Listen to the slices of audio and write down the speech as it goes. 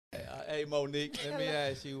Hey, Monique, let me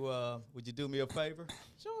ask you, would you do me a favor?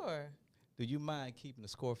 Sure. Do you mind keeping the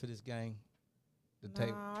score for this game?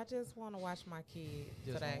 No, I just want to watch my kids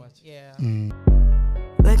Just today. wanna watch it? Yeah.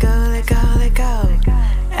 Let go, let go, let go.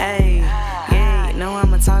 Ayy, yeah, know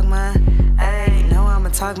I'ma talk my, ayy, know I'ma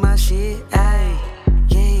talk my shit. Ayy,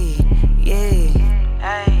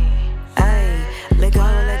 yeah, ayy, let go,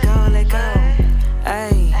 let go, let go.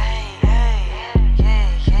 Ayy,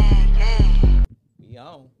 We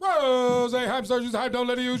on. Rose, hype surgeons, hype don't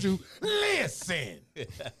let it use you. Listen.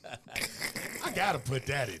 I gotta put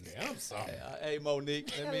that in there. I'm sorry. Hey,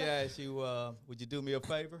 Monique, let me ask you, would you do me a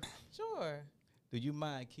favor? Sure. Do you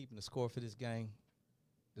mind keeping the score for this game?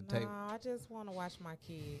 No, I just want to watch my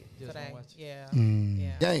kids Just today. wanna watch it? Yeah. Mm.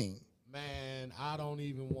 Yeah. Game. Man, I don't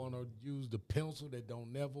even want to use the pencil that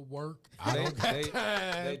don't never work.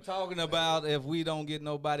 They talking about if we don't get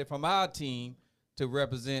nobody from our team to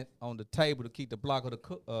represent on the table to keep the block of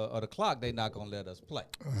the clock, they not gonna let us play.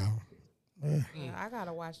 Yeah, I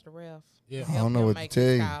gotta watch the ref. Yeah. I don't know what to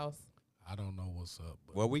tell you. I don't know what's up.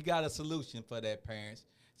 But Well, we got a solution for that, parents.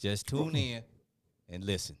 Just tune in and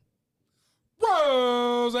listen.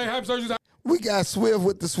 Rose, hype surgeons, We got Swift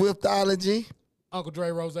with the Swiftology. Uncle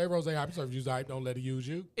Dre, Rose, hype surgeons, hype don't let it use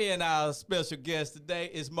you. And our special guest today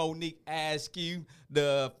is Monique Askew,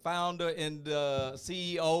 the founder and the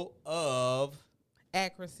CEO of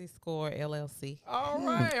Accuracy Score LLC. All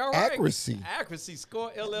right. Accuracy. Accuracy Score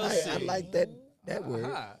LLC. I like that word.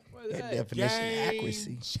 What is That that? definition. Game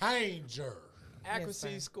Accuracy. changer. Accuracy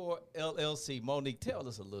Yes, sir. Score LLC. Monique, tell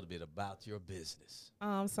us a little bit about your business.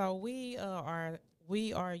 So we are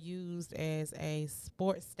used as a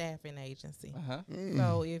sports staffing agency. Uh-huh.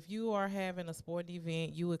 So if you are having a sport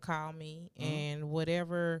event, you would call me, and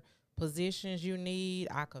whatever positions you need,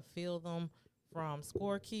 I could fill them, from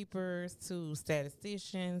scorekeepers to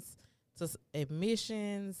statisticians to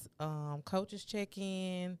admissions, coaches check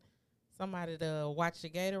in, somebody to watch the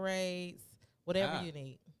Gatorades, whatever you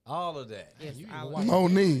need. All of that. Yes, you I even will. watch-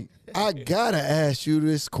 Monique, I gotta ask you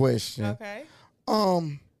this question. Okay.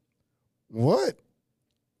 What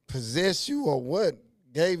possessed you, or what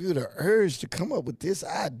gave you the urge to come up with this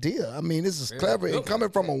idea? I mean, this is Really clever. good And coming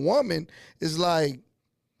from a woman, is like,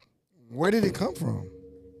 where did it come from?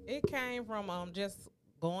 It came from just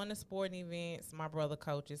going to sporting events. My brother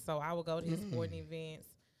coaches, so I would go to his sporting events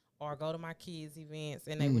or go to my kids' events,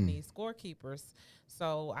 and they would need scorekeepers.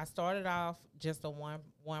 So I started off just a one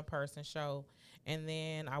person show, and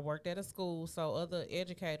then I worked at a school, so other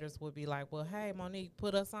educators would be like, "Well, hey, Monique,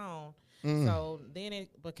 put us on." So then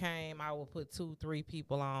it became I would put 2-3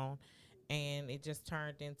 people on, and it just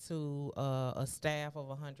turned into a staff of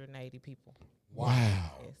 180 people.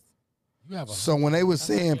 Wow. Yes. You have a So when they were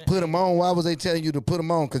saying put them on, why was they telling you to put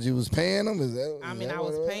them on? Because you was paying them? I mean, I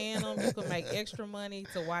was paying them. You could make extra money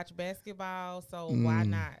to watch basketball, so why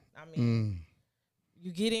not? I mean,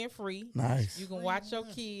 you get in free. Nice. You can watch your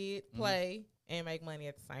kid play and make money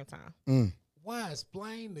at the same time. Why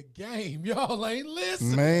explain the game? Y'all ain't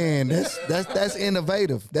listening. Man, that's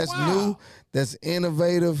innovative. That's new. That's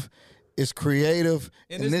innovative. It's creative.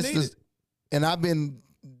 And it's this needed. is, and I've been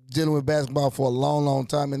dealing with basketball for a long, long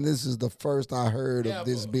time, and this is the first I heard of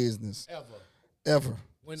this business ever.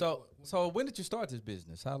 So when did you start this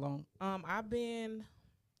business? How long? I've been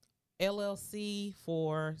LLC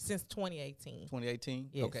since 2018. 2018.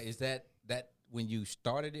 Yes. Okay. Is that when you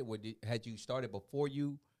started it? Had you started before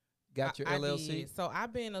you got your I LLC? did. So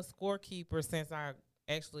I've been a scorekeeper since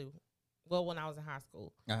when I was in high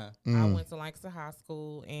school. Uh-huh. I went to Lancaster High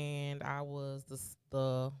School, and I was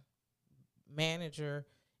the manager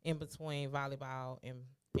in between volleyball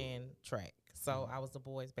and track. So I was the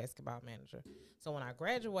boys basketball manager. So when I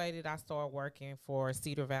graduated, I started working for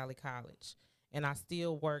Cedar Valley College, and I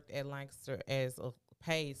still worked at Lancaster as a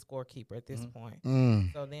paid scorekeeper at this point.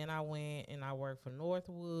 So then I went and I worked for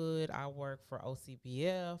Northwood. I worked for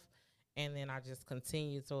OCBF, and then I just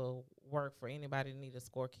continued to work for anybody that need a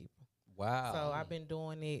scorekeeper. Wow. So I've been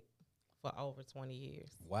doing it for over 20 years.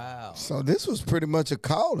 Wow. So this was pretty much a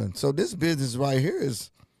calling. So this business right here is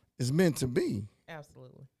meant to be.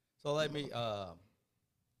 Absolutely. So let me,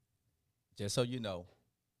 just so you know,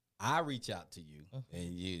 I reach out to you,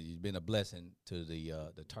 and you've been a blessing to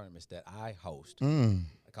the tournaments that I host,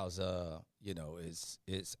 because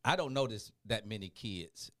it's I don't notice that many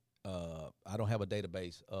kids. I don't have a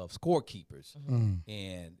database of scorekeepers,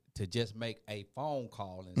 and to just make a phone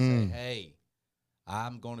call and say, hey,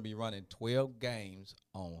 I'm going to be running 12 games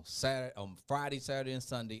on Friday, Saturday, and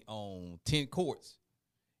Sunday on 10 courts,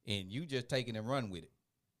 and you just take it and run with it.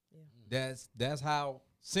 Yeah. That's how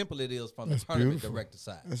simple it is from the tournament director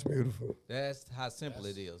side. That's beautiful. That's how simple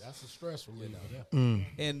it is. That's a stress reliever.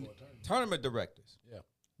 And tournament directors,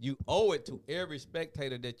 you owe it to every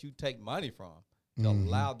spectator that you take money from to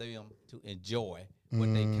allow them to enjoy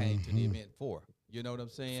what they came to the event for. You know what I'm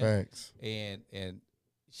saying? Facts. And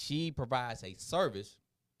she provides a service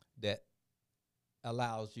that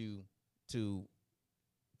allows you to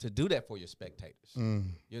do that for your spectators.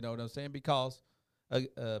 You know what I'm saying? Because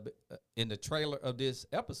in the trailer of this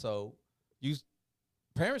episode,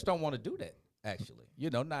 parents don't want to do that. Actually,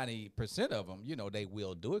 90% of them, they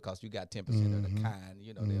will do it because you got 10% of the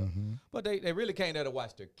kind, but they really came there to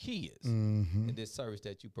watch their kids in this service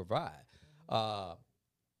that you provide.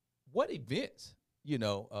 What events,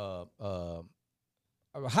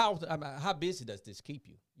 how busy does this keep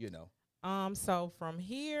you? So from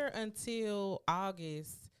here until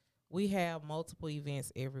August, we have multiple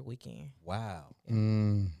events every weekend. Wow.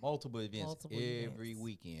 Multiple events every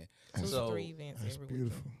weekend. 2 to 3 events every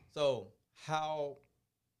beautiful. weekend. So how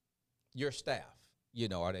your staff,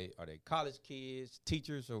 are they college kids,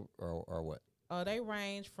 teachers, or what? They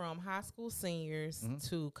range from high school seniors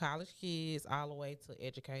to college kids, all the way to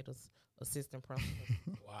educators, assistant principals.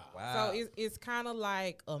 Wow. So it's kind of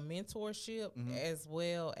like a mentorship as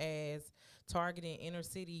well as targeting inner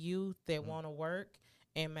city youth that want to work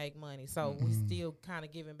and make money. So we still kind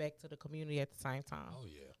of giving back to the community at the same time. Oh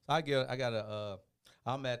yeah.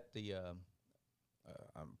 I'm at the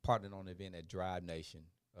I'm partnering on an event at Drive Nation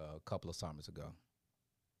a couple of summers ago,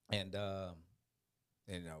 and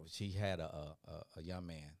she had a young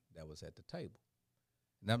man that was at the table,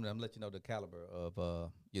 and I'm letting you know the caliber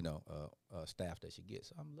of staff that she gets.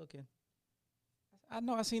 So I'm looking. I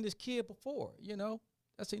know I seen this kid before.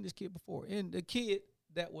 And the kid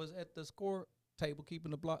that was at the score table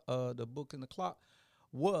keeping the book and the clock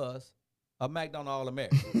was a McDonald's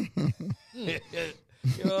All-American. You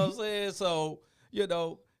know what I'm saying? So,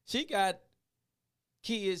 she got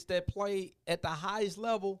kids that play at the highest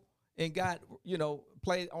level and got,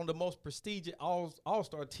 played on the most prestigious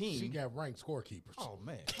all-star team. She got ranked scorekeepers. Oh,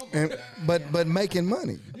 man. But making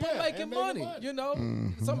money. But making money.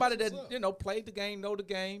 Somebody that, played the game, know the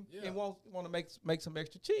game, and want to make some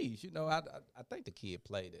extra cheese. I think the kid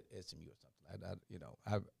played at SMU or something.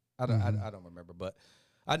 I don't remember, but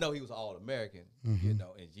I know he was All-American, and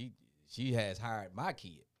she has hired my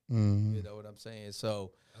kid. You know what I'm saying?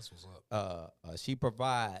 So that's what's up. She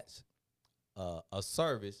provides a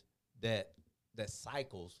service that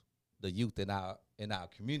cycles the youth in our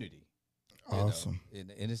community. Awesome.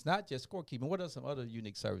 And it's not just scorekeeping. What are some other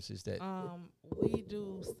unique services that we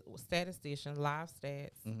do? Statistician, live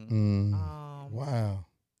stats. Wow.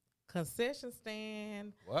 Concession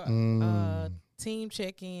stand. Wow. Team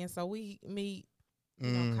check-in. So we meet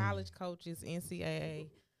college coaches, NCAA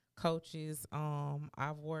coaches.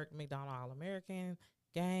 I've worked McDonald's All-American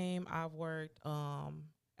game. I've worked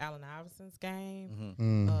Allen Iverson's game,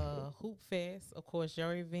 Hoop Fest, of course,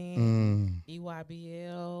 your event,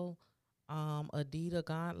 EYBL, Adidas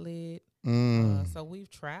Gauntlet. So we've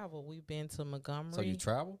traveled. We've been to Montgomery. So you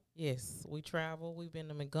travel? Yes, we travel. We've been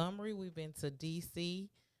to Montgomery. We've been to D.C.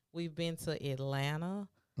 We've been to Atlanta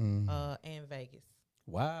and Vegas.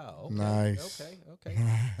 Wow. Okay. Nice. Okay.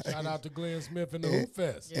 Shout out to Glenn Smith and the Hoop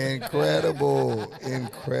Fest. Incredible.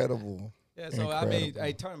 Yeah, so incredible. I mean,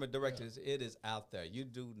 a tournament directors, it is out there. You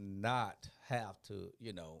do not have to,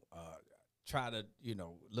 try to,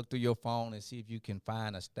 look through your phone and see if you can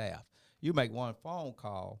find a staff. You make one phone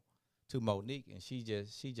call to Monique, and she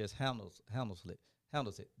just handles it.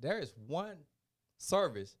 There is one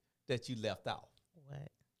service that you left out. What?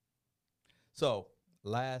 So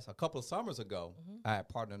a couple of summers ago, I had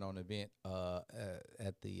partnered on an event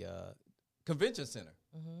at the convention center.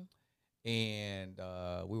 And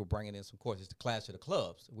we were bringing in some courts. It's the Clash of the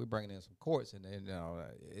Clubs. We're bringing in some courts, and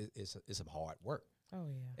it's some hard work. Oh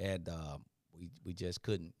yeah. And we just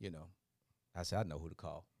couldn't, I said, I know who to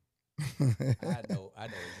call. I know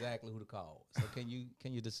exactly who to call. So can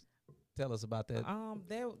you just tell us about that?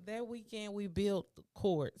 That weekend we built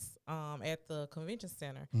courts at the convention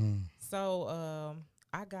center. So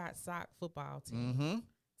I got SOC football team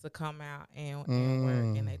to come out and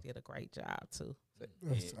work, and they did a great job too.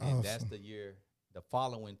 And that's the year. The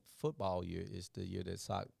following football year is the year that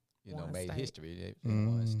SOC, made state history. They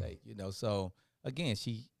won state. So again,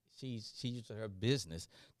 she used her business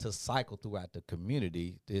to cycle throughout the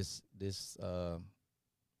community. This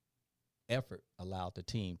effort allowed the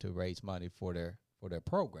team to raise money for their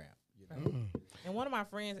program. And one of my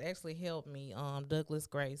friends actually helped me, Douglas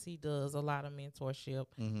Grace. He does a lot of mentorship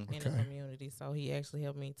in the community, so he actually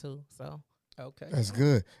helped me too. So okay, that's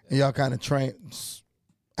good. And y'all kind of train.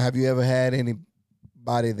 Have you ever had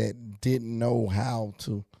anybody that didn't know how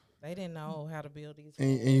to They didn't know how to build these.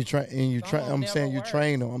 And you train. I'm saying you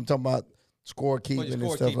train them. I'm talking about scorekeeping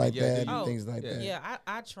and stuff like that, and things like that. Yeah,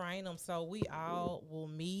 I train them. So we all will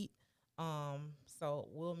meet. So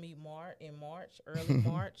we'll meet in March, early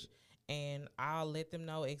March, and I'll let them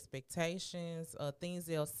know expectations, things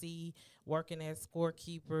they'll see working as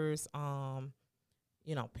scorekeepers.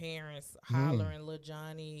 Parents hollering, "Little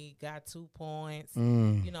Johnny got 2 points."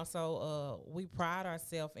 So we pride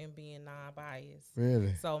ourselves in being non-biased.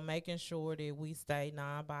 Really? So making sure that we stay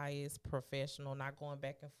non-biased, professional, not going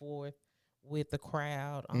back and forth with the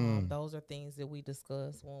crowd. Those are things that we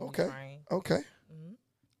discuss when we train. Okay. Mm-hmm.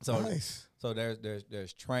 So nice. So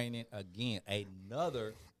there's training again.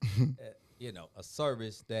 Another, a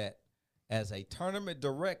service that, as a tournament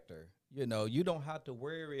director, you don't have to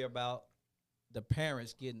worry about the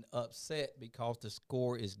parents getting upset because the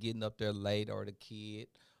score is getting up there late, or the kid,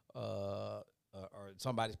 or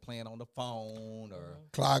somebody's playing on the phone, or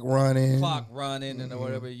clock running, and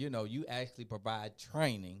whatever. You actually provide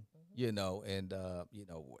training. And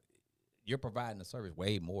you're providing a service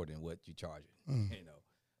way more than what you're charging.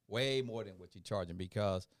 Way more than what you're charging,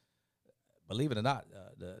 because believe it or not,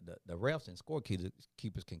 the refs and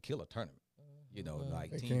scorekeepers can kill a tournament.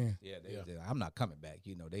 Like teams. I'm not coming back.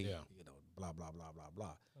 Blah blah blah blah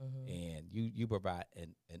blah. And you provide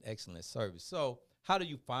an excellent service. So how do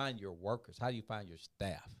you find your workers? How do you find your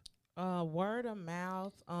staff? Word of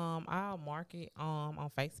mouth. I'll market on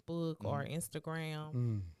Facebook or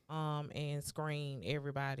Instagram. And screen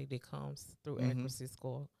everybody that comes through Accuracy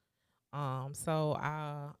Score. So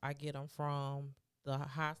I get them from the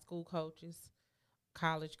high school coaches,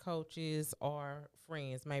 college coaches, or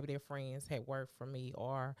friends. Maybe their friends had worked for me,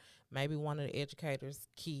 or maybe one of the educators'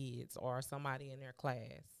 kids, or somebody in their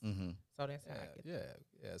class. So that's how I get them.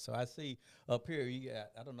 Yeah. So I see up here, you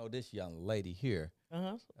got, I don't know, this young lady here.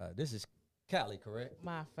 This is Callie, correct?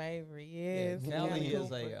 My favorite, yes. Yeah, Callie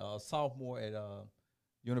is a sophomore at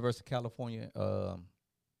University of California,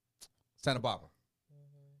 Santa Barbara.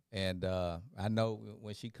 And I know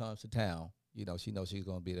when she comes to town, she knows she's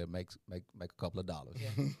going to be there to make a couple of dollars.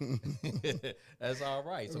 Yeah. That's all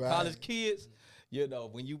right. So college kids,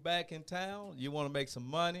 when you back in town, you want to make some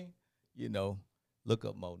money, look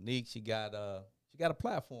up Monique. She got a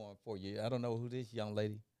platform for you. I don't know who this young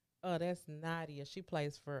lady. Oh, that's Nadia. She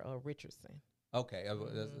plays for Richardson. Okay,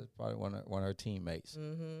 that's probably one of her teammates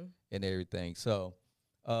and everything. So,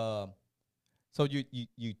 so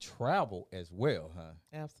you travel as well, huh?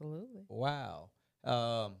 Absolutely. Wow.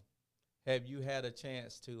 Have you had a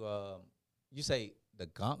chance to? You say the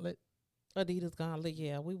Gauntlet? Adidas Gauntlet.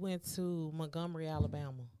 Yeah, we went to Montgomery,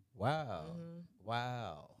 Alabama. Wow.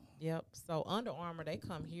 Wow. Yep. So Under Armour, they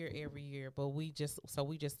come here every year, but we just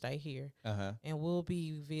stay here. And we'll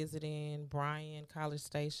be visiting Bryan College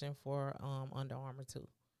Station for Under Armour too.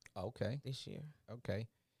 Okay. This year. Okay.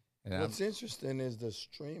 And what's interesting is the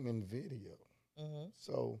streaming video.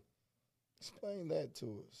 So explain that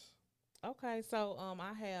to us. Okay. So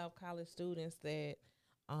I have college students that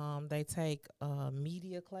they take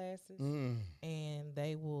media classes and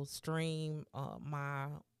they will stream my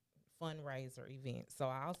fundraiser event. So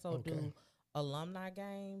I also do alumni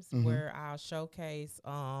games where I'll showcase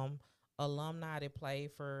alumni that play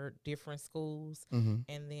for different schools, and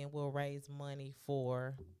then we'll raise money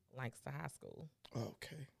for Lancaster High School.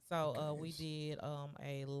 Okay. So we did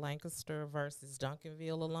a Lancaster versus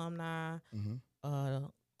Duncanville alumni,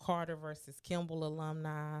 Carter versus Kimball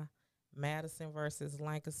alumni, Madison versus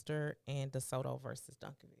Lancaster, and DeSoto versus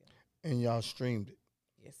Duncanville. And y'all streamed it?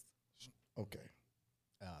 Yes. Okay.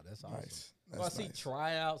 Oh, that's awesome. Nice. So I see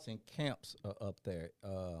tryouts and camps up there.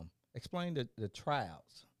 Explain the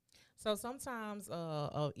tryouts. So sometimes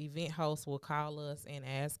a event host will call us and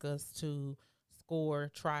ask us to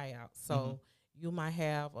score tryouts. So you might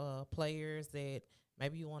have players that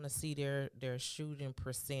maybe you want to see their shooting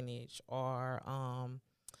percentage, or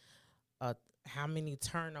how many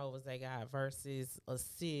turnovers they got versus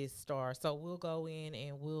assists. Or so we'll go in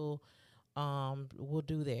and we'll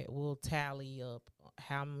do that. We'll tally up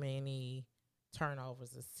how many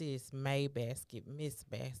turnovers, assists, made basket, missed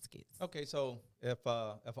baskets. Okay, so if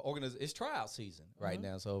it's tryout season right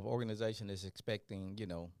now, so if an organization is expecting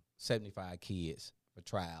 75 kids for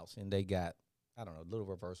tryouts, and they got, I don't know, little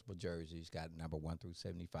reversible jerseys, got number 1 through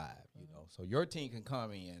 75, so your team can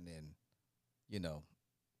come in and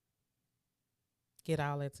get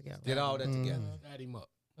all that together. Add him up.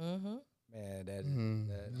 Man,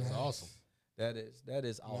 that's awesome. That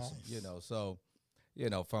is awesome. Nice. So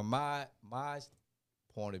from my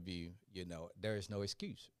point of view, there is no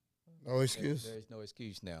excuse. No excuse. There is no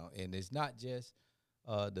excuse now, and it's not just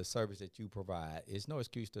the service that you provide. It's no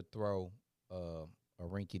excuse to throw a a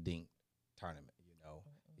rinky-dink tournament. You know,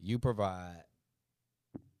 you provide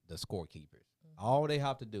the scorekeepers. All they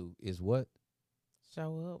have to do is what?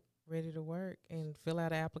 Show up, ready to work, and fill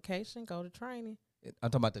out an application. Go to training.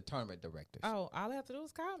 I'm talking about the tournament directors. Oh, all I have to do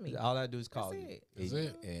is call me. All I do is call That's you it. That's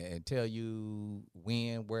it. and tell you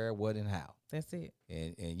when, where, what, and how, That's it.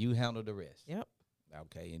 and you handle the rest. Yep.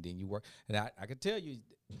 Okay, and then you work. And I can tell you,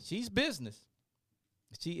 she's business.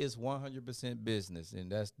 She is 100% business,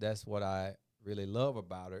 and that's what I really love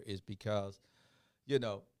about her is because, you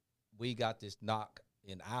know, we got this knock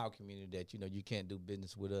in our community that, you know, you can't do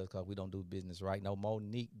business with us because we don't do business right. No,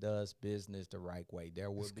 Monique does business the right way. There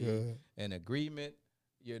will be an agreement,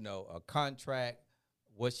 you know, a contract,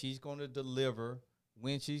 what she's going to deliver,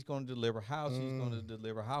 when she's going to deliver, how she's going to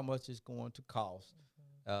deliver, how much it's going to cost,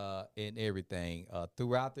 and everything.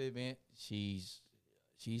 Throughout the event, she's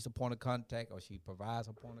a point of contact, or she provides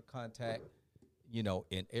a point of contact, you know,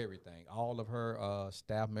 in everything. All of her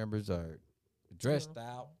staff members are dressed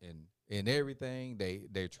out and everything.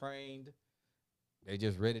 They're trained. They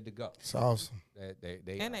just ready to go. It's awesome.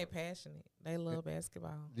 They passionate. They love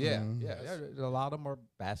basketball. Yeah. A lot of them are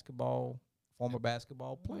former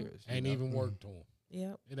basketball players. Ain't even work to them.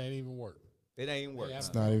 Yep. It ain't even work. It ain't work.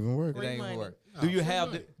 It's not even working. It ain't even money. work. No,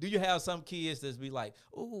 Do you have some kids that's be like,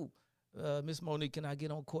 ooh, Miss Monique, can I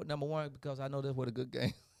get on court number 1 because I know that's what a good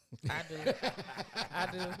game. I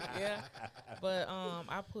do, yeah. But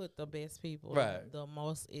I put the best people, Right. the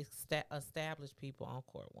most established people on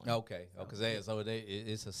court 1. Okay,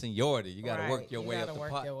 it's a seniority. You got to work your way up the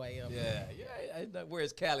pot. Your way up. Yeah.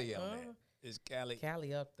 Where's Callie on that? Is Callie?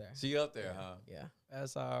 Callie up there. She up there, huh? Yeah.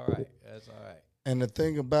 That's all right. And the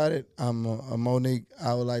thing about it, Monique,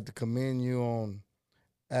 I would like to commend you on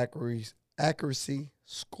Accuracy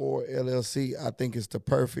Score LLC. I think it's the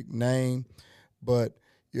perfect name, but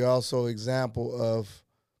you're also an example of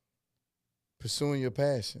pursuing your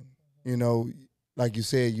passion. You know, like you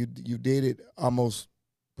said, you did it almost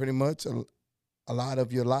pretty much a lot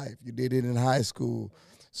of your life. You did it in high school.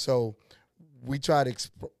 So we try to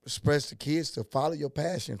express to kids to follow your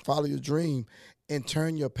passion, follow your dream, and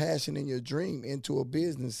turn your passion and your dream into a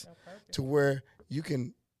business to where you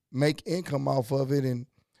can make income off of it. And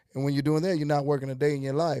when you're doing that, you're not working a day in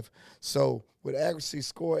your life. So with Accuracy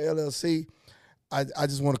Score LLC, I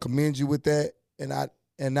just want to commend you with that.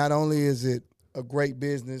 And not only is it a great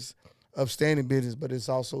business, upstanding business, but it's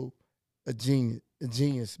also a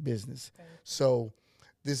genius business. So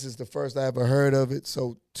this is the first I ever heard of it.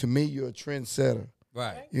 So to me, you're a trendsetter.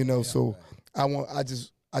 Right. You know, so right.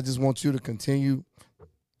 I just want you to continue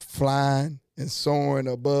flying and soaring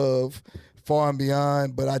above, far and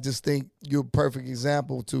beyond. But I just think you're a perfect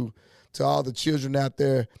example to all the children out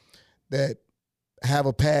there that have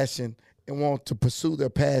a passion and want to pursue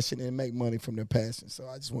their passion and make money from their passion. So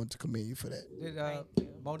I just wanted to commend you for that.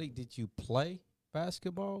 Monique, did you play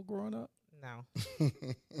basketball growing up? No.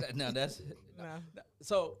 No, that's No.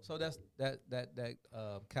 so that's that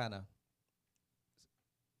kind of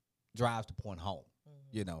drives the point home.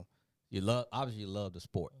 You know, you love the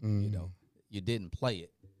sport. You know, you didn't play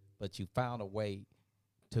it, but you found a way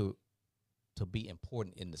to be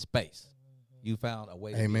important in the space. You found a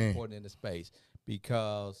way to be important in the space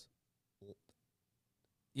because,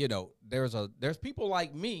 you know, there's people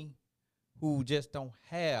like me who just don't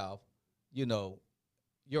have, you know,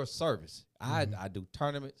 your service. I do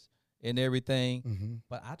tournaments and everything,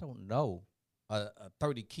 but I don't know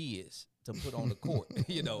 30 kids to put on the court,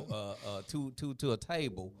 you know, to a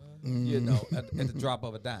table, you know, at the drop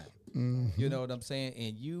of a dime. You know what I'm saying?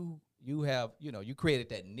 And you have, you know, you created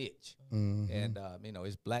that niche. And, you know,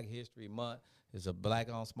 it's Black History Month. It's a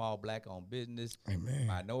small black-owned business,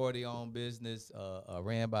 minority-owned business,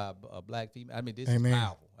 ran by a black female. I mean, this is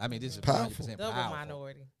powerful. I mean, this is Powerful. 100% Double powerful.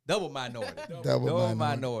 minority. Double minority. Double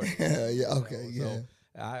minority. Yeah, okay, You know,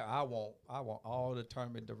 yeah. So I want all the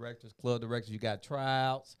tournament directors, club directors. You got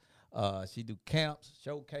tryouts. She do camps,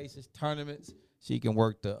 showcases, tournaments. She can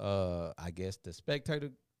work the the spectator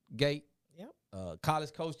gate. Yep.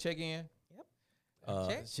 College coach check-in.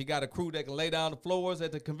 Check. She got a crew that can lay down the floors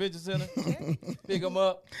at the convention center, pick them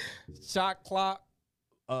up, shot clock,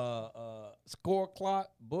 score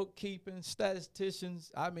clock, bookkeeping,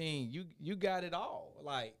 statisticians. I mean, you got it all.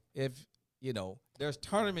 Like, if, you know, there's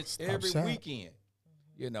tournaments every weekend,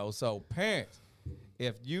 you know, so parents,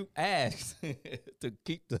 if you ask to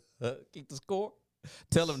keep the score,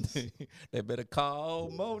 tell them they better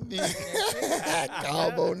call Monique.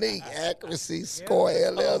 Call Monique. Accuracy Score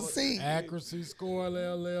LLC. Accuracy Score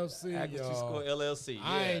LLC. Accuracy Score LLC. Yeah.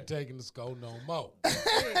 I ain't taking the score no more.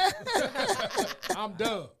 I'm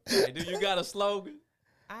done. Hey, do you got a slogan?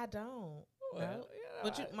 I don't. Well,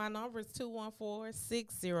 But my number is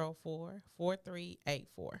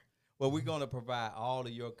 214-604-4384. Well, we're going to provide all of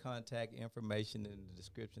your contact information in the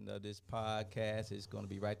description of this podcast. It's going to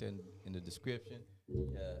be right there in the description.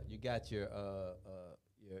 You got your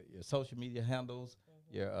social media handles,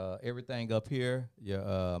 your everything up here.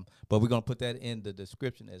 But we're going to put that in the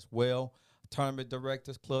description as well. Tournament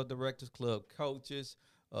directors, club coaches,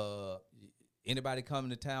 anybody coming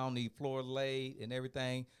to town need floor laid and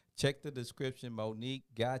everything. Check the description. Monique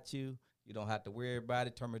got you. You don't have to worry about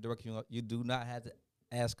it. Tournament director, you do not have to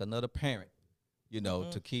ask another parent,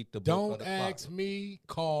 to keep the book on the Don't ask clock. me.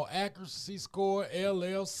 Call Accuracy Score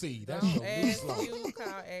LLC. That's your new Ask slogan. you,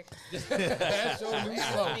 call Accuracy. That's your new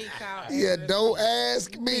Ask slogan. me, call Yeah, Accuracy. don't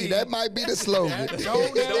ask me. That might be the slogan.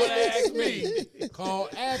 Don't ask me. Call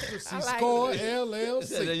Accuracy I like Score it.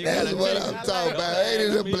 LLC. You That's gotta what check I'm it. talking about. Ain't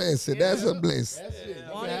it a blessing? That's a blessing. That's it.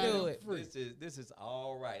 You Wanna can have do it it. free. This is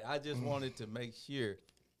all right. I just wanted to make sure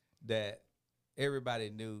that everybody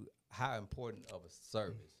knew how important of a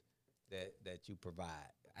service that you provide.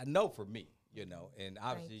 I know for me, and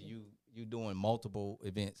obviously you doing multiple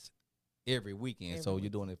events every weekend, so you're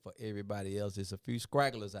doing it for everybody else. There's a few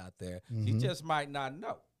scragglers out there. You just might not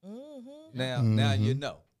know. Now you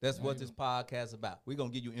know. That's what this podcast is about. We're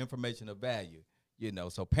gonna give you information of value.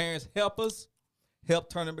 So parents, help us, help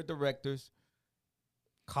tournament directors.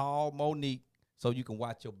 Call Monique so you can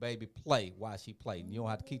watch your baby play while she plays. You don't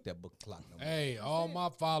have to keep that book clock no more. Hey, all my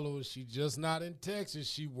followers, she just not in Texas.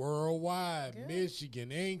 She worldwide.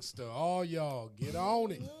 Michigan, Inkster, all y'all, get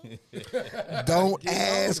on it. Don't Get on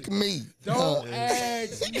ask it. me. Don't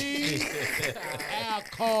ask me. I'll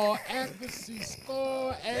call Accuracy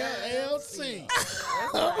Score LLC.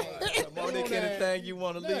 Monique, anything you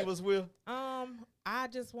want to leave us with? I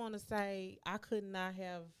just want to say I could not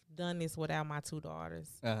have done this without my two daughters.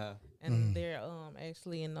 Mm. And they're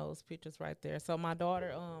actually in those pictures right there. So my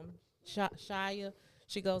daughter Shia,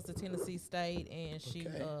 she goes to Tennessee State and she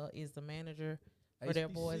is the manager for their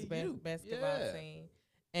boys HBCU. basketball Yeah. team.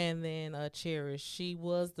 And then Cherish, she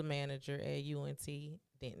was the manager at UNT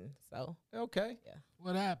Denton. So Okay.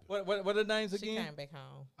 What happened? What are the names she again? came back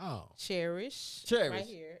home. Oh. Cherish Cherish. right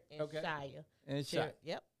here, and Okay. Shia. And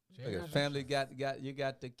Yep. Look at family you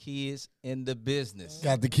got the kids in the business.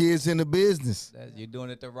 Got the kids in the business. You're doing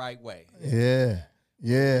it the right way. Yeah.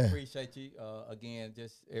 Yeah. Appreciate you again.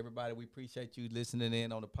 Just everybody, we appreciate you listening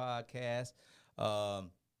in on the podcast.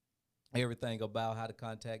 Everything about how to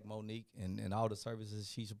contact Monique and all the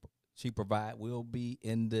services she provide will be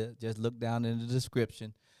in just look down in the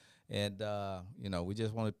description. And we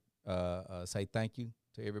just want to say thank you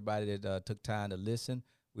to everybody that took time to listen.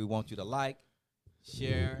 We want you to like,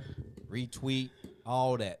 share, retweet,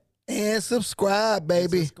 all that. And subscribe,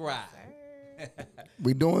 baby. Subscribe.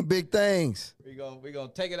 We doing big things. We're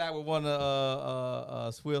gonna take it out with one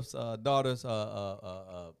of Swift's daughters, one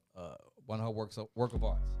of her work of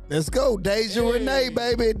art. Let's go. Deja Renee,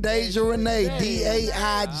 baby. Deja Renee.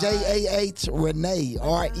 DAIJAH Renee.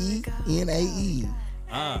 RENAE.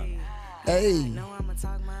 Hey.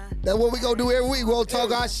 That's what we gonna do every week. We'll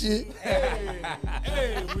talk our shit.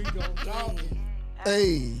 Hey, we gonna talk.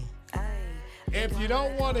 Hey. If you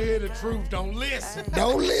don't want to hear the truth, don't listen.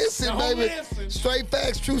 Don't listen, Don't baby. listen. Straight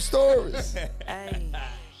facts, true stories.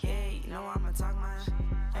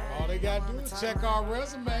 All they gotta do is check our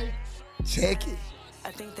resume. Check it. I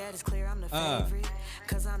think that is clear, I'm the favorite.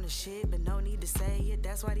 Cause I'm the shit, but no need to say it.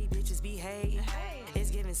 That's why these bitches be hating. It's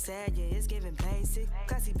giving sad, yeah, it's giving basic.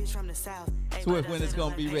 Classy bitch from the south. Swift, when it's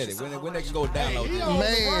gonna be ready? When they can go download He it? on the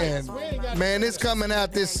rights. We ain't gotta Man, do it's that. coming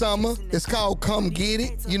out this summer. It's called Come Get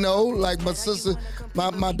It. Like my sister,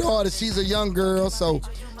 my daughter, she's a young girl, so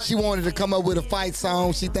she wanted to come up with a fight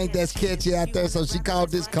song. She think that's catchy out there, so she called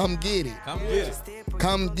this Come Get It. Come get it.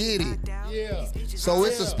 Come Get It. Yeah. So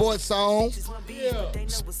it's a sports song, Yeah.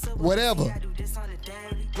 whatever.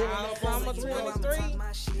 Summer 23.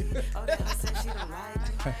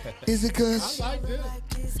 Is it I cause like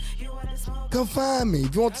this. come find me.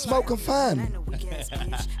 If you want to smoke, come find me.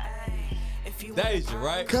 Deja,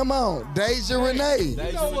 right? Come on, Deja Renee. You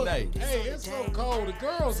Deja know what? Renee. Hey, it's so cold. The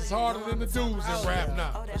girls is harder than the dudes in rap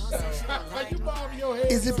now. You bobbing your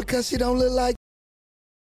head. Is it because she don't look like